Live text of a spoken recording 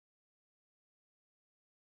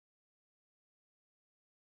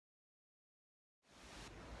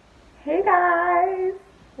Hey guys,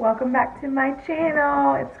 welcome back to my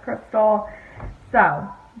channel. It's Crystal. So,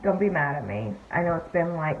 don't be mad at me. I know it's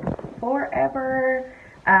been like forever,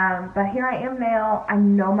 but here I am now. I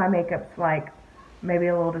know my makeup's like maybe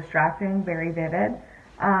a little distracting, very vivid.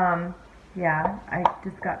 Yeah, I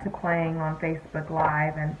just got to playing on Facebook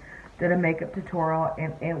Live and did a makeup tutorial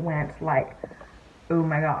and it went like, oh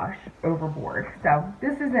my gosh, overboard. So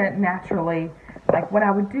this isn't naturally like what I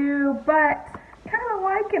would do, but kind of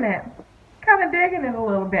liking it, kind of digging it a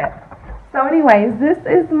little bit. So anyways, this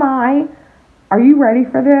is my, are you ready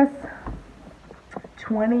for this?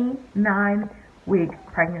 29-week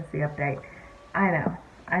pregnancy update. I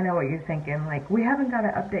know what you're thinking. Like, we haven't got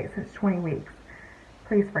an update since 20 weeks.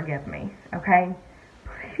 Please forgive me, okay?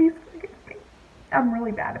 Please forgive me. I'm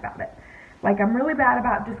really bad about it. Like, I'm really bad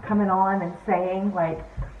about just coming on and saying, like,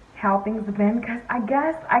 how things have been, because I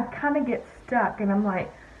guess I kind of get stuck, and I'm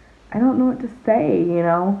like, I don't know what to say, you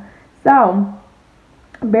know? So,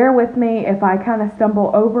 bear with me if I kind of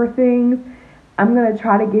stumble over things. I'm going to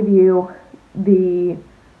try to give you the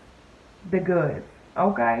goods,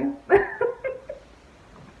 okay?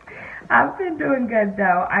 I've been doing good,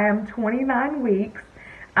 though. I am 29 weeks.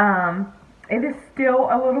 It is still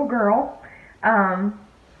a little girl.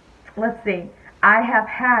 Let's see. I have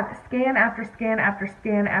had scan after scan after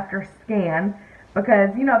scan after scan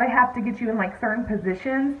because, you know, they have to get you in like certain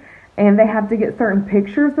positions and they have to get certain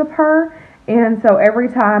pictures of her. And so every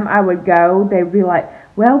time I would go, they would be like,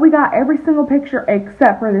 well, we got every single picture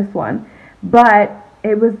except for this one. But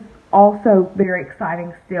it was also very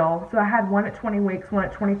exciting still. So I had one at 20 weeks, one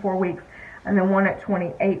at 24 weeks, and then one at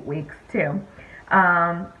 28 weeks too.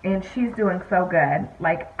 And she's doing so good.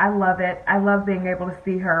 Like, I love it. I love being able to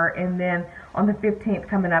see her. And then on the 15th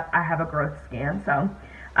coming up, I have a growth scan. So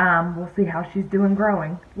we'll see how she's doing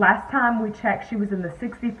growing. Last time we checked, she was in the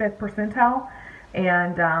 65th percentile.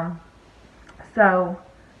 And so,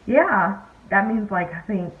 yeah, that means, like, I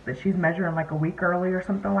think that she's measuring like a week early or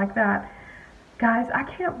something like that. Guys, I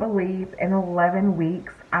can't believe in 11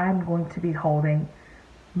 weeks I'm going to be holding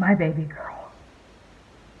my baby girl.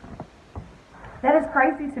 That is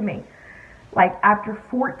crazy to me. Like, after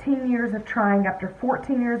 14 years of trying, after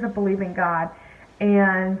 14 years of believing God,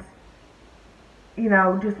 and, you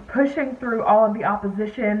know, just pushing through all of the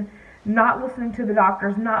opposition, not listening to the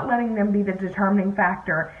doctors, not letting them be the determining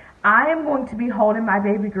factor, I am going to be holding my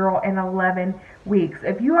baby girl in 11 weeks.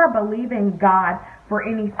 If you are believing God for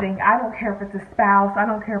anything, I don't care if it's a spouse, I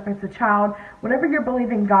don't care if it's a child, whatever you're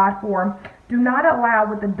believing God for, do not allow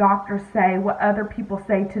what the doctors say, what other people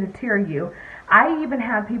say to deter you. I even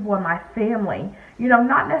had people in my family, you know,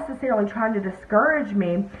 not necessarily trying to discourage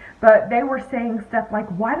me, but they were saying stuff like,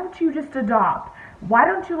 why don't you just adopt? Why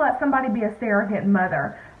don't you let somebody be a surrogate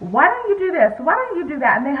mother? Why don't you do this? Why don't you do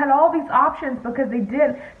that? And they had all these options because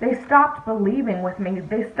they stopped believing with me.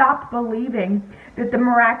 They stopped believing that the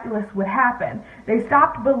miraculous would happen. They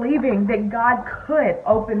stopped believing that God could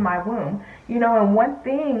open my womb. You know, and one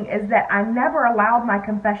thing is that I never allowed my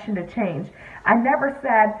confession to change. I never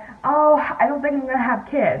said, oh, I don't think I'm going to have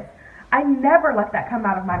kids. I never let that come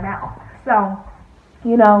out of my mouth. So,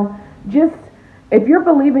 you know, just if you're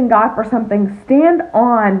believing God for something, stand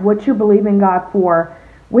on what you're believing God for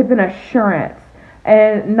with an assurance,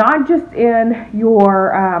 and not just in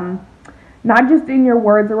your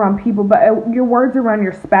words around people, but your words around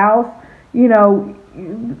your spouse. You know,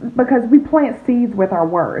 because we plant seeds with our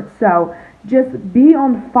words. So just be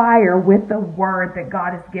on fire with the word that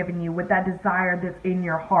God has given you, with that desire that's in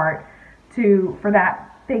your heart for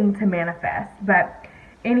that thing to manifest. But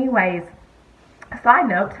anyways, side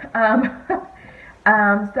note,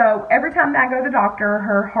 so every time that I go to the doctor,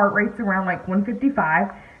 her heart rate's around like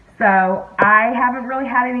 155. So I haven't really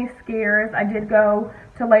had any scares. I did go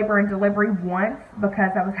to labor and delivery once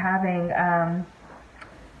because I was having,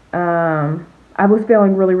 I was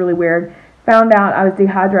feeling really, really weird. Found out I was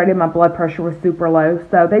dehydrated. My blood pressure was super low.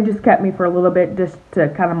 So they just kept me for a little bit just to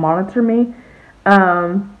kind of monitor me.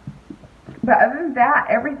 But other than that,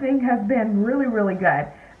 everything has been really, really good.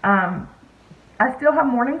 I still have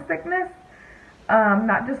morning sickness.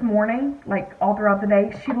 Not just morning, like all throughout the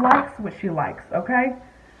day. She likes what she likes, okay?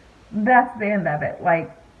 That's the end of it. Like,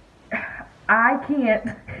 I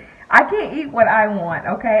can't eat what I want,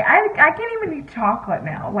 okay? I can't even eat chocolate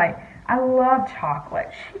now. Like, I love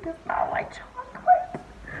chocolate. She does not like chocolate.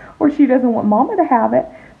 Or she doesn't want mama to have it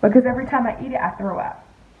because every time I eat it, I throw up.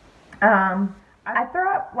 I throw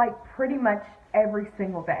up like pretty much every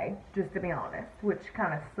single day, just to be honest, which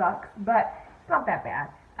kind of sucks, but it's not that bad.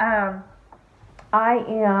 I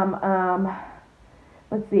am,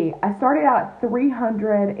 let's see, I started out at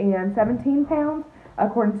 317 pounds.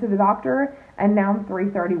 according to the doctor, and now I'm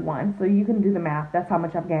 331. So you can do the math. That's how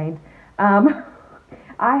much I've gained.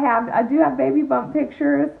 I do have baby bump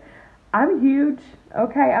pictures. I'm huge.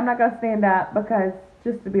 Okay, I'm not gonna stand up because,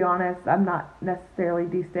 just to be honest, I'm not necessarily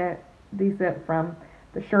decent from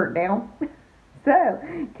the shirt down. So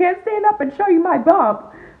can't stand up and show you my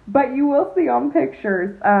bump, but you will see on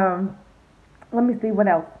pictures. Let me see what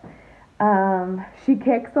else. She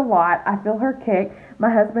kicks a lot. I feel her kick. My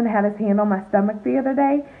husband had his hand on my stomach the other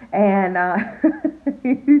day, and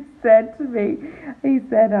he said to me, I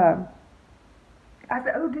said,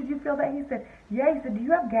 oh, did you feel that? He said, yeah. He said, do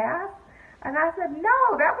you have gas? And I said,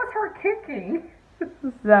 no, that was her kicking.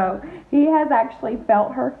 So he has actually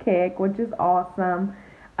felt her kick, which is awesome.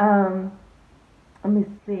 Let me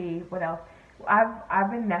see what else.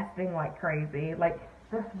 I've been nesting like crazy. Like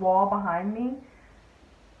this wall behind me,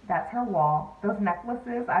 that's her wall. Those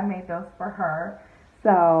necklaces, I made those for her.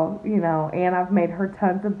 So, you know, and I've made her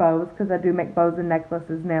tons of bows because I do make bows and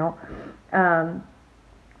necklaces now.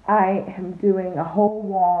 I am doing a whole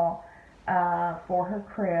wall for her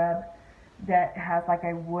crib that has like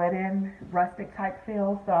a wooden rustic type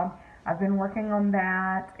feel. So I've been working on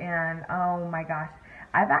that, and oh my gosh,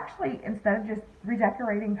 I've actually, instead of just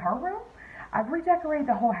redecorating her room, I've redecorated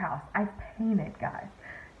the whole house. I've painted, guys.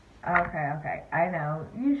 Okay, I know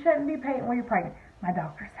you shouldn't be painting when you're pregnant. My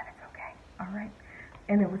doctor said it's okay. All right,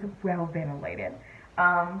 and it was well ventilated.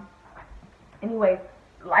 Anyways,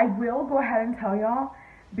 I will go ahead and tell y'all,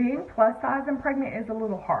 being plus size and pregnant is a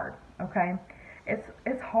little hard. Okay,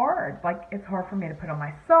 it's hard. Like, it's hard for me to put on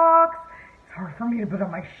my socks. It's hard for me to put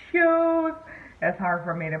on my shoes. It's hard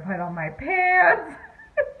for me to put on my pants.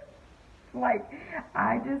 Like,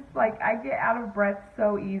 I get out of breath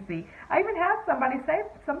so easy. I even had somebody say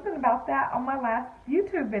something about that on my last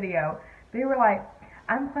YouTube video. They were like,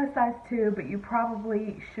 I'm plus size too, but you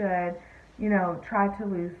probably should, you know, try to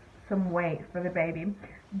lose some weight for the baby.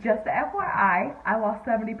 Just FYI, I lost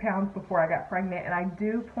 70 pounds before I got pregnant, and I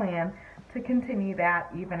do plan to continue that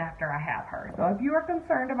even after I have her. So if you are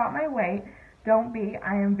concerned about my weight, don't be.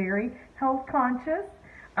 I am very health conscious.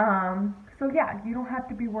 So yeah, you don't have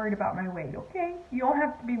to be worried about my weight, okay? You don't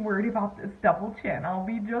have to be worried about this double chin. I'll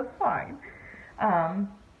be just fine.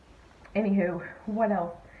 Anywho, what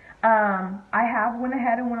else? I have went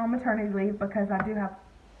ahead and went on maternity leave because I do have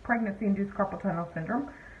pregnancy-induced carpal tunnel syndrome.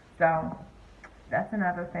 So that's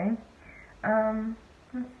another thing.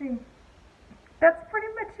 Let's see. That's pretty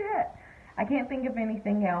much it. I can't think of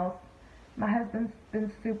anything else. My husband's been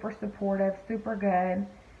super supportive, super good.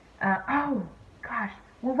 Oh, gosh.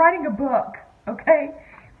 We're writing a book, okay?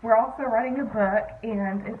 We're also writing a book,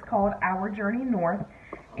 and it's called Our Journey North,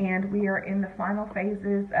 and we are in the final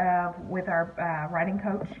phases with our writing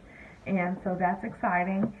coach, and so that's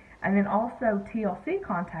exciting. And then also TLC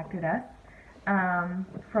contacted us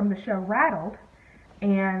from the show Rattled,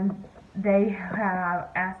 and they have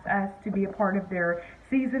asked us to be a part of their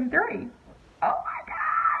season 3. Oh my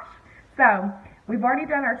gosh! So we've already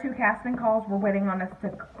done our 2 casting calls. We're waiting on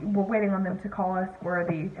them to call us for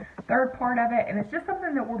the 3rd part of it, and it's just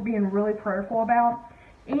something that we're being really prayerful about.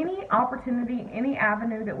 Any opportunity, any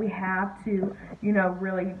avenue that we have to, you know,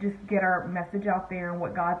 really just get our message out there and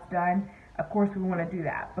what God's done, of course we want to do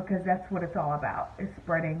that, because that's what it's all about, is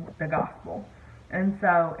spreading the gospel. And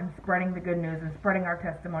so, and spreading the good news and spreading our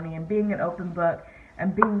testimony and being an open book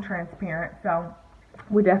and being transparent. So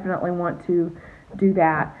we definitely want to do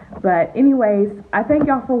that. But anyways, I thank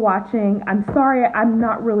y'all for watching. I'm sorry I'm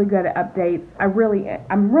not really good at updates. I'm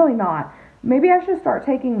really not. Maybe I should start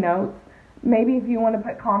taking notes. Maybe if you want to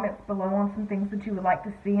put comments below on some things that you would like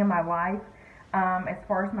to see in my life, as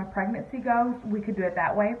far as my pregnancy goes, we could do it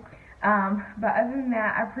that way. But other than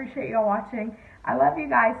that, I appreciate y'all watching. I love you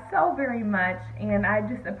guys so very much, and I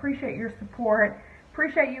just appreciate your support.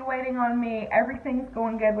 Appreciate you waiting on me. Everything's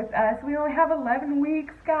going good with us. We only have 11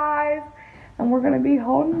 weeks, guys, and we're going to be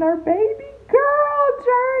holding our baby girl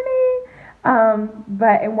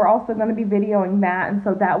journey. And we're also going to be videoing that, and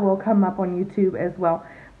so that will come up on YouTube as well.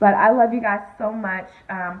 But I love you guys so much.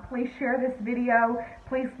 Please share this video.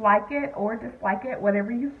 Please like it or dislike it,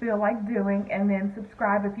 whatever you feel like doing, and then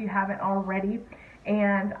subscribe if you haven't already.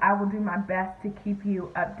 And I will do my best to keep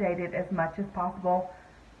you updated as much as possible.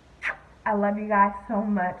 I love you guys so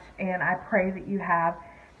much, and I pray that you have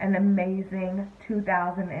an amazing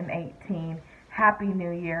 2018. Happy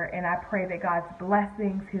New Year, and I pray that God's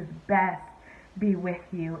blessings, His best, be with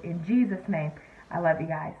you. In Jesus' name, I love you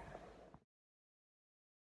guys.